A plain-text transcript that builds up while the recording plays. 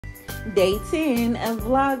Day 10 of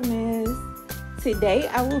Vlogmas. Today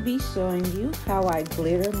I will be showing you how I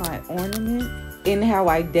glitter my ornaments and how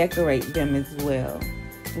I decorate them as well.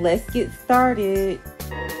 Let's get started.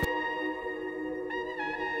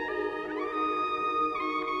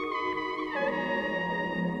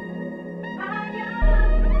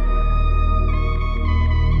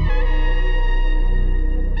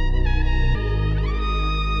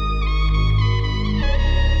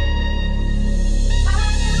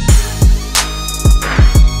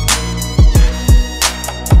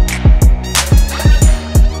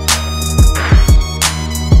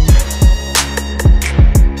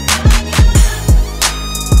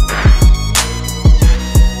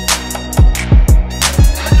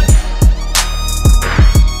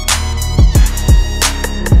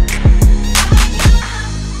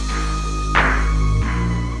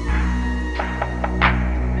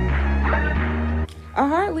 I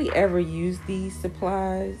hardly ever use these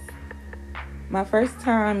supplies. My first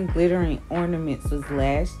time glittering ornaments was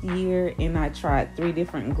last year, and I tried 3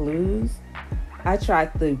 different glues. I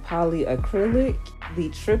tried the polycrylic, the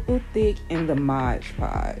triple thick, and the Mod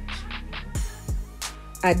Podge.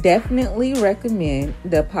 I definitely recommend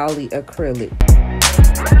the polycrylic.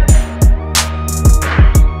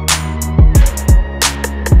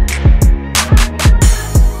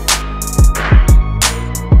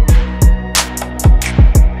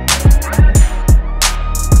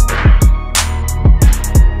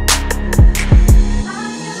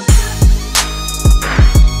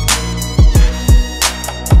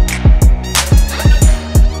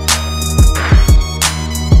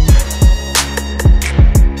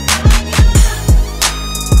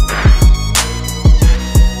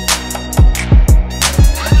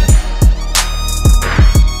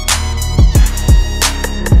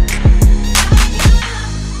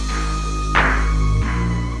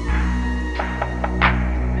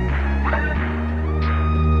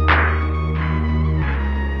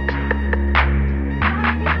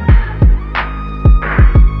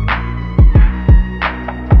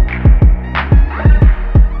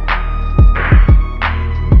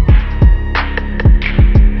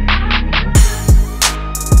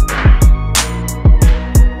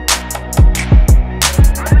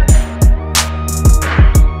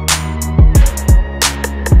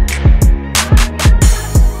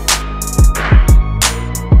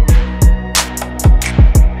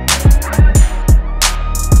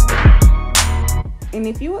 And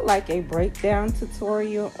if you would like a breakdown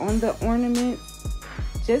tutorial on the ornaments,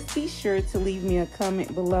 just be sure to leave me a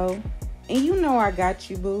comment below. And you know I got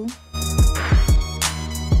you, boo.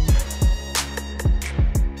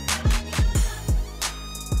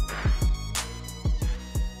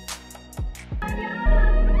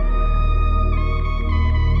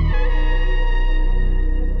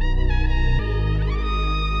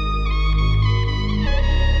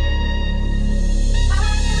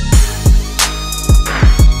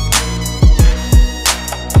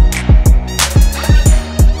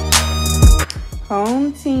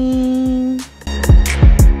 Home team.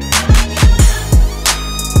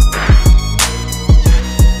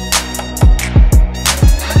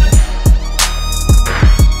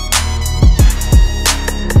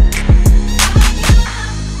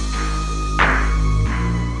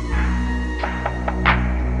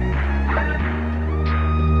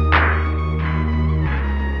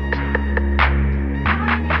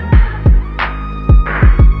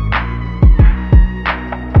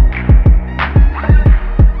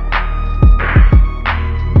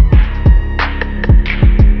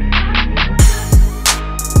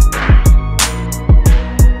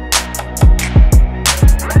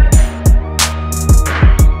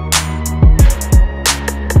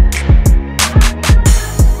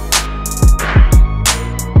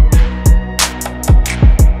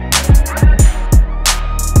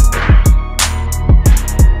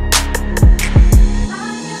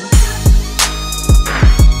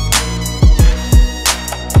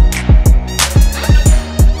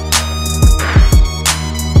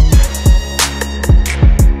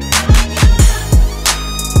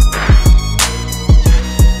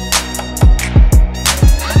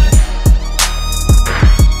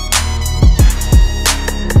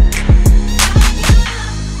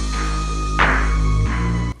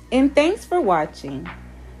 And thanks for watching.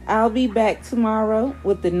 I'll be back tomorrow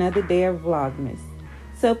with another day of Vlogmas.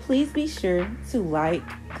 So please be sure to like,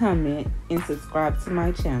 comment, and subscribe to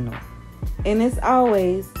my channel. And as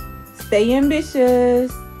always, stay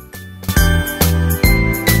ambitious.